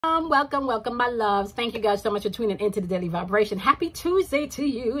Welcome, my loves. Thank you guys so much for tuning into the Daily Vibration. Happy Tuesday to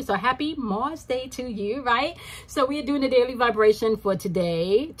you. So happy Mars Day to you, right? So we are doing the Daily Vibration for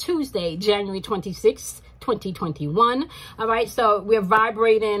today, Tuesday, January 26th. 2021. All right, so we're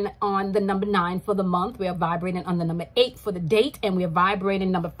vibrating on the number 9 for the month. We are vibrating on the number 8 for the date, and we're vibrating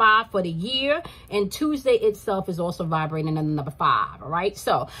number 5 for the year. And Tuesday itself is also vibrating on the number 5. All right,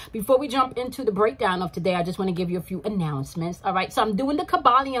 so before we jump into the breakdown of today, I just want to give you a few announcements. All right, so I'm doing the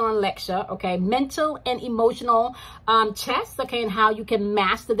Kabbalion lecture, okay, mental and emotional tests, okay, and how you can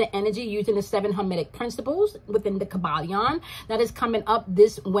master the energy using the 7 Hermetic principles within the Kabbalion. That is coming up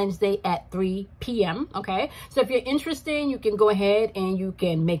this Wednesday at 3 p.m. Okay. So if you're interested, you can go ahead and you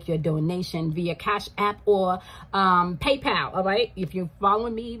can make your donation via Cash App or PayPal. All right. If you're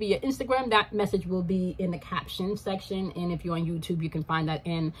following me via Instagram, that message will be in the caption section. And if you're on YouTube, you can find that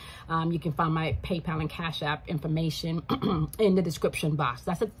in, you can find my PayPal and Cash App information in the description box.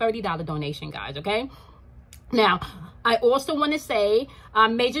 That's a $30 donation, guys. Okay. Now, I also want to say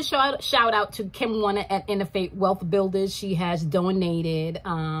major shout out to Kim Warner at Interfaith Wealth Builders. She has donated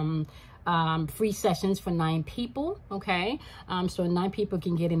free sessions for 9 people. Okay, so 9 people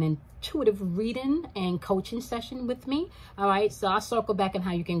can get an intuitive reading and coaching session with me. All right, so I'll circle back on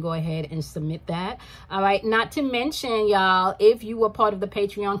how you can go ahead and submit that. All right, not to mention, y'all, if you were part of the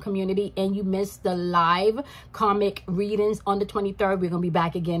Patreon community and you missed the live karmic readings on the 23rd, we're gonna be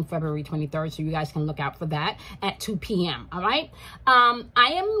back again February 23rd, so you guys can look out for that at 2 p.m. all right. I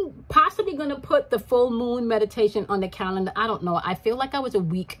am possibly gonna put the full moon meditation on the calendar. I don't know, I feel like I was a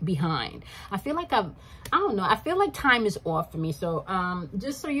week behind. I feel like I don't know, I feel like time is off for me. So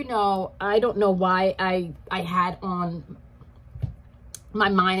just so you know, I don't know why I had on my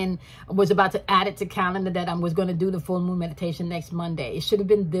mind and was about to add it to calendar that I was going to do the full moon meditation next Monday. It should have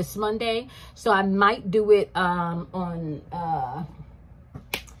been this Monday. So I might do it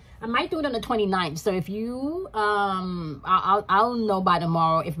I might do it on the 29th. So if you, I'll know by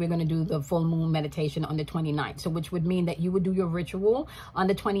tomorrow if we're going to do the full moon meditation on the 29th. So which would mean that you would do your ritual on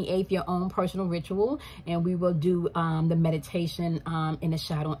the 28th, your own personal ritual. And we will do the meditation in the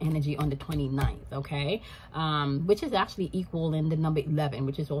shadow energy on the 29th. Okay. Which is actually equal in the number 11,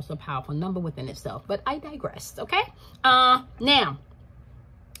 which is also a powerful number within itself. But I digress. Okay. Now,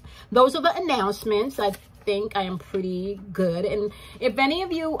 those are the announcements. I think I am pretty good. And if any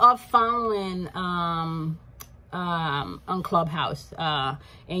of you are following on Clubhouse and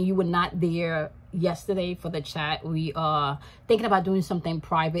you were not there yesterday for the chat, we are thinking about doing something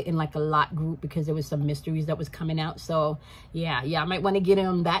private in like a lot group because there was some mysteries that was coming out. So yeah, I might want to get in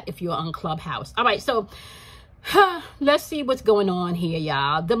on that if you're on Clubhouse. All right, so let's see what's going on here,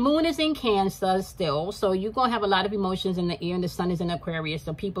 y'all. The moon is in Cancer still, so you're gonna have a lot of emotions in the air, and the sun is in Aquarius,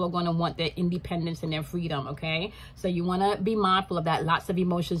 so people are gonna want their independence and their freedom. Okay, so you want to be mindful of that. Lots of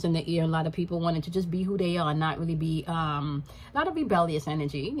emotions in the air. A lot of people wanted to just be who they are, not really be a lot of rebellious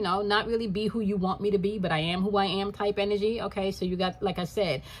energy, you know, not really be who you want me to be, but I am who I am type energy. Okay, so you got, like I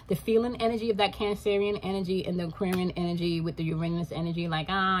said, the feeling energy of that Cancerian energy and the Aquarian energy with the Uranus energy, like,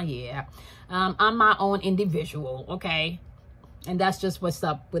 yeah, I'm my own individual. Okay, and that's just what's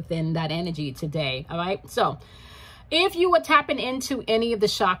up within that energy today. All right, so if you are tapping into any of the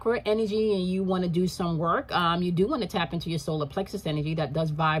chakra energy and you want to do some work, you do want to tap into your solar plexus energy that does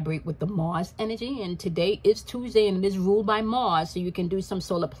vibrate with the Mars energy. And today is Tuesday and it is ruled by Mars, so you can do some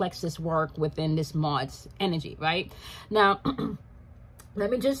solar plexus work within this Mars energy. Right now, let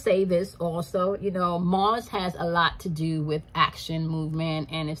me just say this also, you know, Mars has a lot to do with action, movement,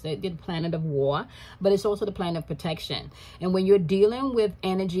 and it's the planet of war, but it's also the planet of protection. And when you're dealing with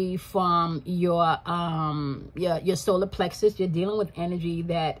energy from your solar plexus, you're dealing with energy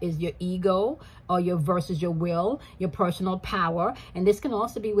that is your ego or your versus your will, your personal power. And this can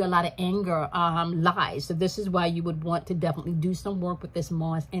also be where a lot of anger lies. So this is why you would want to definitely do some work with this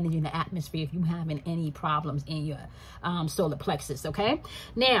Mars energy in the atmosphere if you're having any problems in your solar plexus. Okay,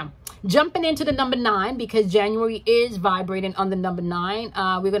 now jumping into the number 9, because January is vibrating on the number 9,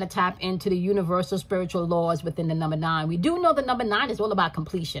 we're going to tap into the universal spiritual laws within the number 9. We do know the number 9 is all about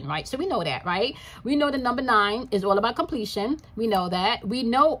completion, right? So we know that, right? We know the number 9 is all about completion. We know that. We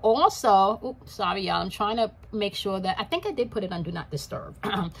know also, oops, sorry, y'all, I'm trying to make sure that, I think I did put it on Do Not Disturb.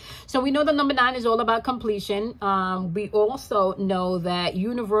 So we know the number 9 is all about completion. We also know that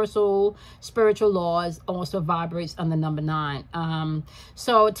universal spiritual laws also vibrates on the number 9.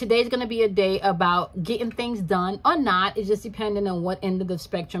 So today's going to be a day about getting things done or not. It's just depending on what end of the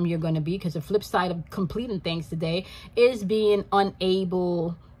spectrum you're going to be, because the flip side of completing things today is being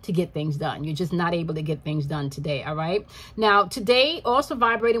unable to get things done. You're just not able to get things done today. All right. Now, today, also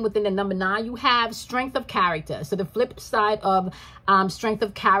vibrating within the number 9, you have strength of character. So the flip side of strength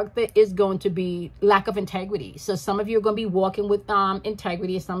of character is going to be lack of integrity. So some of you are going to be walking with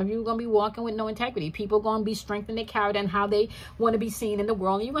integrity, and some of you are going to be walking with no integrity. People are going to be strengthening their character and how they want to be seen in the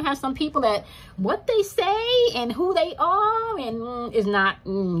world. And you're going to have some people that what they say and who they are and is not,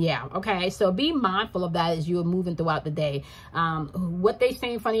 yeah, okay. So be mindful of that as you're moving throughout the day. What they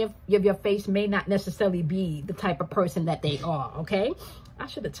say in front of your face may not necessarily be the type of person that they are, okay? I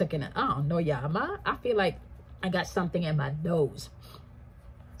should have taken it. I don't know, y'all. I feel like I got something in my nose.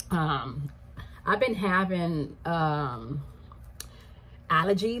 I've been having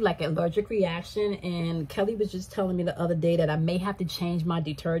allergy, like allergic reaction, and Kelly was just telling me the other day that I may have to change my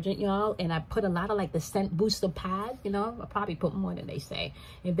detergent, y'all, and I put a lot of like the scent booster pad, you know. I probably put more than they say.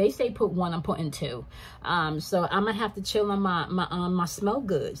 If they say put 1, I'm putting 2. So I'm gonna have to chill on my smell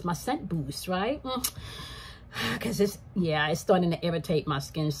goods, my scent boost, right? Because it's starting to irritate my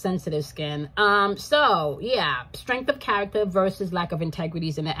skin, sensitive skin. So yeah, strength of character versus lack of integrity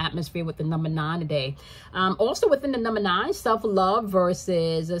is in the atmosphere with the number 9 today. Also within the number 9, self-love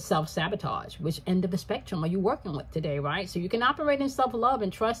versus self-sabotage. Which end of the spectrum are you working with today, right? So you can operate in self-love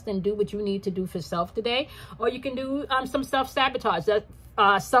and trust and do what you need to do for self today, or you can do some self-sabotage. That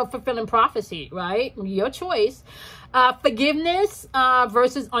self-fulfilling prophecy, right? Your choice. Forgiveness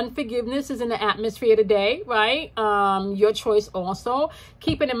versus unforgiveness is in the atmosphere today, right? Your choice also.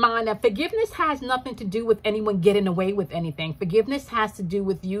 Keeping in mind that forgiveness has nothing to do with anyone getting away with anything. Forgiveness has to do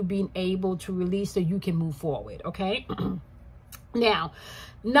with you being able to release so you can move forward, okay? Now,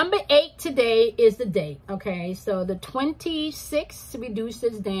 number 8 today is the date, okay? So the 26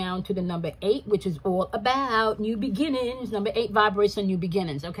 reduces down to the number 8, which is all about new beginnings. Number 8 vibration, new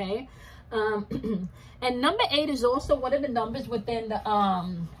beginnings, okay? And number 8 is also one of the numbers within the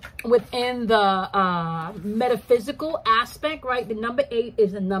metaphysical aspect, right? The number 8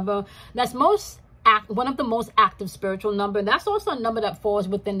 is a number that's one of the most active spiritual number. That's also a number that falls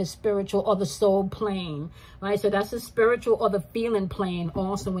within the spiritual or the soul plane, right? So that's the spiritual or the feeling plane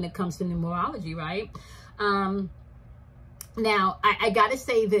also when it comes to numerology, right? Now, I got to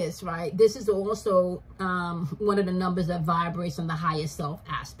say this, right? This is also one of the numbers that vibrates on the highest self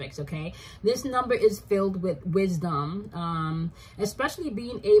aspects, okay? This number is filled with wisdom, especially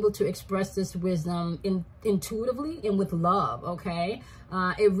being able to express this wisdom intuitively and with love, okay?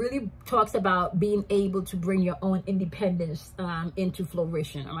 It really talks about being able to bring your own independence into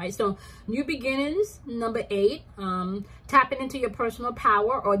flourishing, all right? So new beginnings, number 8, tapping into your personal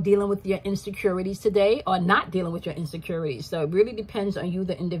power or dealing with your insecurities today or not dealing with your insecurities. So it really depends on you,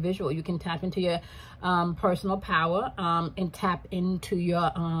 the individual. You can tap into your personal power and tap into your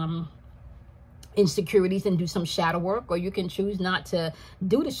insecurities and do some shadow work, or you can choose not to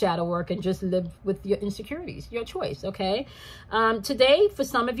do the shadow work and just live with your insecurities. Your choice, okay? Today, for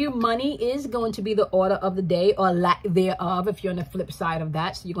some of you, money is going to be the order of the day or lack thereof if you're on the flip side of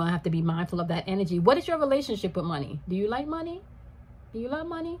that. So you're going to have to be mindful of that energy. What is your relationship with money? Do you like money? Do you love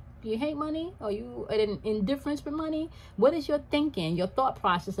money? Do you hate money? Are you at an indifference with money? What is your thinking, your thought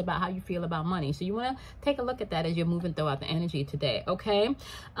process about how you feel about money? So you want to take a look at that as you're moving throughout the energy today, okay?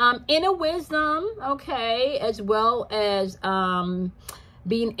 Inner wisdom, okay, as well as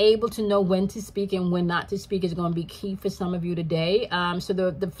being able to know when to speak and when not to speak is going to be key for some of you today. So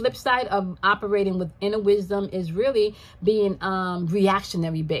the flip side of operating with inner wisdom is really being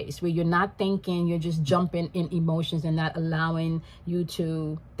reactionary based, where you're not thinking, you're just jumping in emotions and not allowing you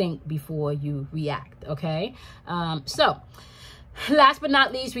to think before you react, okay? So last but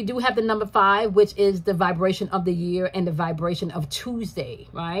not least, we do have the number 5, which is the vibration of the year and the vibration of Tuesday,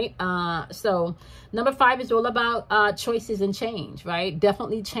 right? So number 5 is all about choices and change, right?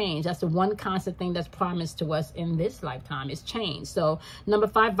 Definitely change. That's the one constant thing that's promised to us in this lifetime is change. So number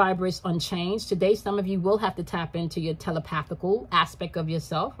 5 vibrates on change. Today, some of you will have to tap into your telepathical aspect of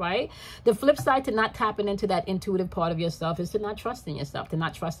yourself, right? The flip side to not tapping into that intuitive part of yourself is to not trust in yourself, to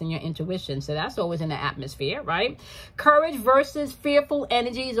not trust in your intuition. So that's always in the atmosphere, right? Courage versus fearful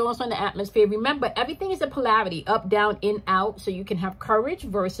energy is also in the atmosphere. Remember, everything is a polarity, up, down, in, out. So you can have courage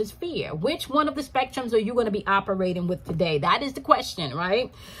versus fear. Which one of the spectrums are you going to be operating with today? That is the question,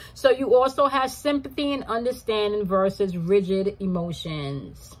 right? So you also have sympathy and understanding versus rigid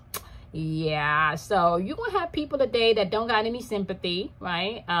emotions. Yeah, so you're going to have people today that don't got any sympathy,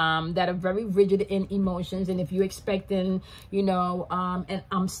 right? That are very rigid in emotions. And if you're expecting, you know, and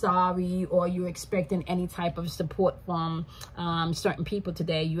I'm sorry, or you're expecting any type of support from certain people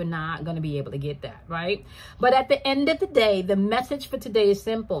today, you're not going to be able to get that, right? But at the end of the day, the message for today is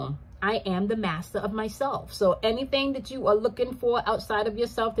simple. I am the master of myself. So anything that you are looking for outside of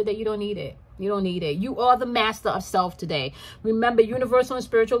yourself today, you don't need it. You don't need it. You are the master of self today. Remember, universal and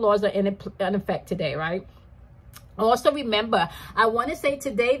spiritual laws are in effect today, right? Also remember, I want to say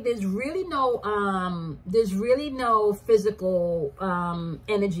today there's really no physical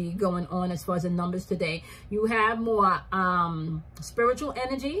energy going on as far as the numbers today. You have more spiritual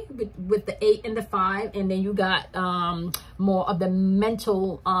energy with the 8 and the 5, and then you got more of the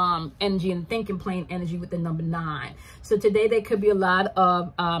mental energy and thinking plane energy with the number 9. So today there could be a lot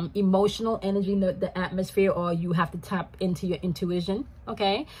of emotional energy in the atmosphere, or you have to tap into your intuition.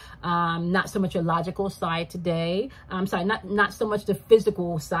 Okay, not so much your logical side today. I'm sorry, not so much the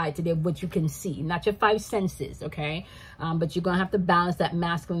physical side today, what you can see, not your 5 senses. Okay, but you're gonna have to balance that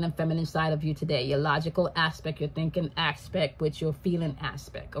masculine and feminine side of you today. Your logical aspect, your thinking aspect, with your feeling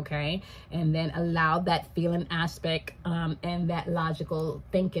aspect. Okay, and then allow that feeling aspect and that logical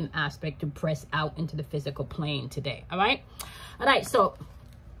thinking aspect to press out into the physical plane today. All right, so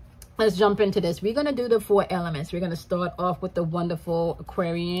let's jump into this. We're going to do the 4 elements. We're going to start off with the wonderful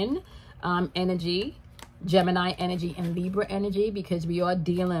Aquarian energy, Gemini energy, and Libra energy, because we are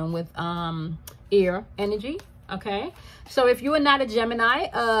dealing with air energy. Okay, so if you are not a Gemini,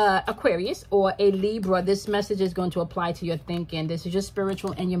 Aquarius, or a Libra, this message is going to apply to your thinking. This is your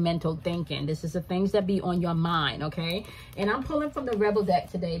spiritual and your mental thinking. This is the things that be on your mind. Okay, and I'm pulling from the Rebel deck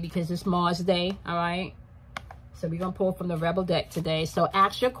today because it's Mars Day. All right, so we're going to pull from the Rebel deck today. So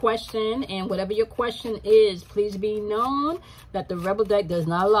ask your question, and whatever your question is, please be known that the Rebel deck does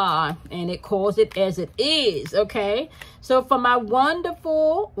not lie, and it calls it as it is, okay? So for my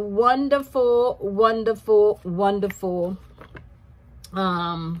wonderful, wonderful, wonderful, wonderful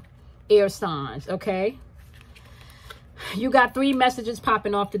air signs, okay? You got 3 messages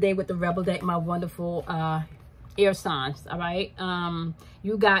popping off today with the Rebel deck, my wonderful air signs, all right?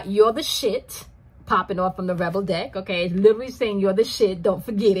 You got "you're the shit" popping off from the Rebel deck. Okay, it's literally saying you're the shit, don't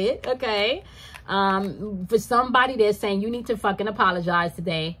forget it. Okay, for somebody, they're saying you need to fucking apologize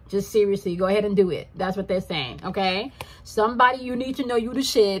today. Just seriously, go ahead and do it. That's what they're saying. Okay, somebody, you need to know you the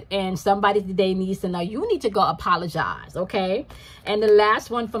shit, and somebody today needs to know you need to go apologize. Okay, and the last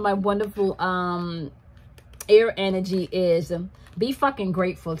one for my wonderful air energy is be fucking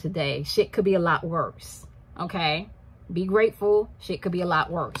grateful today. Shit could be a lot worse. Okay, be grateful. Shit could be a lot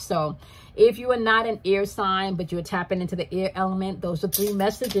worse. So if you are not an air sign, but you're tapping into the air element, those are 3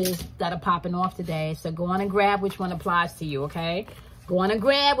 messages that are popping off today. So go on and grab which one applies to you, okay? Go on and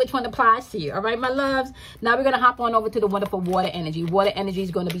grab which one applies to you. All right, my loves? Now we're going to hop on over to the wonderful water energy. Water energy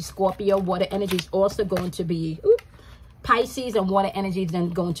is going to be Scorpio. Water energy is also going to be Pisces, and water energy is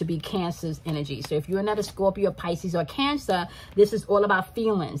then going to be Cancer's energy. So if you're not a Scorpio, Pisces, or Cancer, this is all about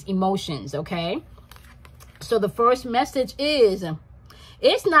feelings, emotions, okay? So the first message is,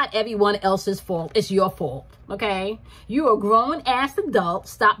 it's not everyone else's fault. It's your fault. Okay. You are a grown ass adult.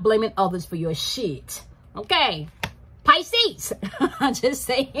 Stop blaming others for your shit. Okay. Pisces. I'm just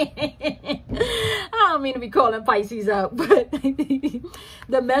saying. I don't mean to be calling Pisces out, but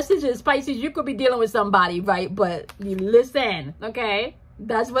the message is, Pisces, you could be dealing with somebody, right? But you listen. Okay.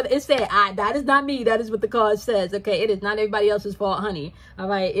 That's what it said. That is not me. That is what the card says. Okay. It is not everybody else's fault, honey. All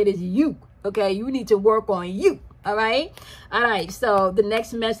right. It is you. Okay. You need to work on you. All right. All right. So the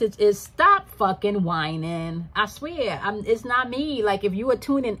next message is stop fucking whining. I swear, it's not me. Like, if you are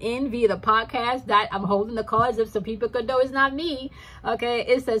tuning in via the podcast, that I'm holding the cards up so people could know it's not me. Okay.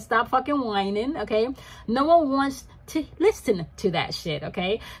 It says stop fucking whining. Okay. No one wants to listen to that shit.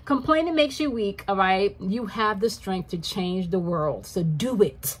 Okay. Complaining makes you weak. All right. You have the strength to change the world. So do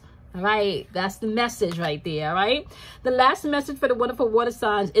it. All right. That's the message right there. All right. The last message for the wonderful water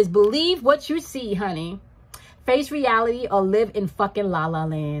signs is believe what you see, honey. Face reality or live in fucking la la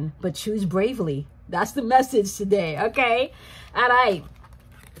land, but choose bravely. That's the message today, okay? All right.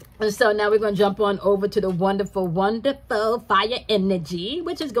 So now we're going to jump on over to the wonderful, wonderful fire energy,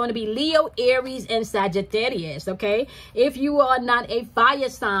 which is going to be Leo, Aries, and Sagittarius, okay? If you are not a fire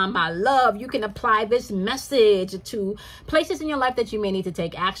sign, my love, you can apply this message to places in your life that you may need to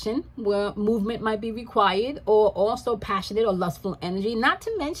take action, where movement might be required, or also passionate or lustful energy, not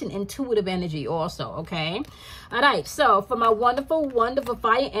to mention intuitive energy also, okay? All right, so for my wonderful, wonderful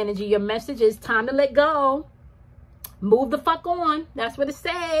fire energy, your message is time to let go. Move the fuck on. That's what it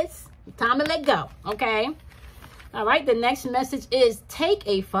says. Time to let go. Okay. All right. The next message is take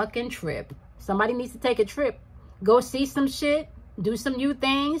a fucking trip. Somebody needs to take a trip. Go see some shit. Do some new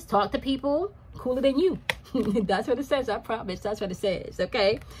things. Talk to people cooler than you. That's what it says. I promise. That's what it says.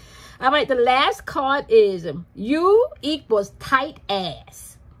 Okay. All right. The last card is you equals tight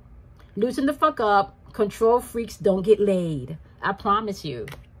ass. Loosen the fuck up. Control freaks don't get laid. I promise you.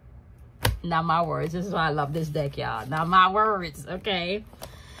 Not my words. This is why I love this deck, y'all. Not my words, okay?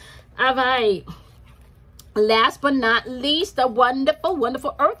 All right. Last but not least, a wonderful,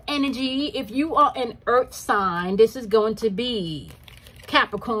 wonderful earth energy. If you are an earth sign, this is going to be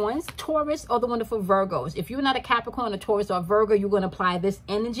Capricorns, Taurus, or the wonderful Virgos. If you're not a Capricorn, a Taurus, or a Virgo, you're going to apply this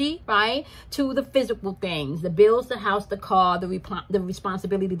energy, right, to the physical things, the bills, the house, the car, the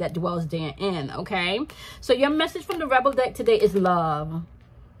responsibility that dwells therein, okay? So your message from the Rebel deck today is love.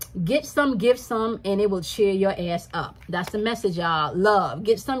 Get some, give some, and it will cheer your ass up. That's the message, y'all. Love.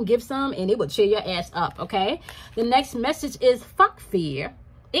 Get some, give some, and it will cheer your ass up, okay? The next message is fuck fear.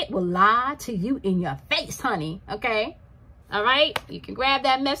 It will lie to you in your face, honey, okay? All right? You can grab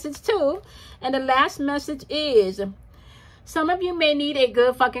that message, too. And the last message is, some of you may need a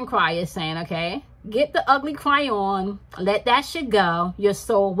good fucking cry, it's saying, okay? Get the ugly cry on. Let that shit go. Your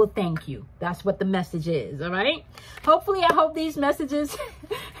soul will thank you. That's what the message is, all right? Hopefully, I hope these messages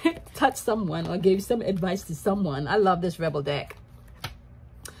touch someone or gave some advice to someone. I love this Rebel deck.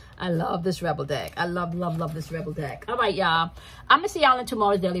 I love this Rebel deck. I love, love, love this Rebel deck. All right, y'all. I'm going to see y'all in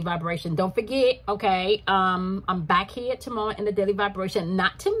tomorrow's Daily Vibration. Don't forget, okay, I'm back here tomorrow in the Daily Vibration.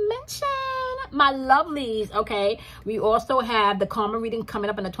 Not to mention my lovelies, okay? We also have the karma reading coming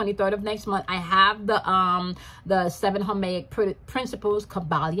up on the 23rd of next month. I have the 7 Hermetic Principles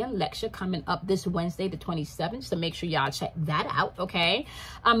Kabbalion lecture coming up this Wednesday, the 27th. So make sure y'all check that out, okay?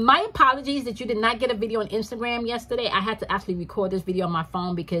 My apologies that you did not get a video on Instagram yesterday. I had to actually record this video on my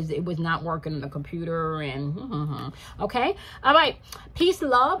phone because it was not working on the computer and okay? All right. Peace,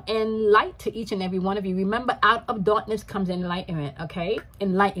 love, and light to each and every one of you. Remember, out of darkness comes enlightenment, okay?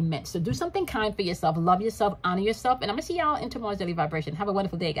 Enlightenment. So do something kind for yourself. Love yourself. Honor yourself. And I'm going to see y'all in tomorrow's Daily Vibration. Have a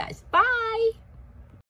wonderful day, guys. Bye.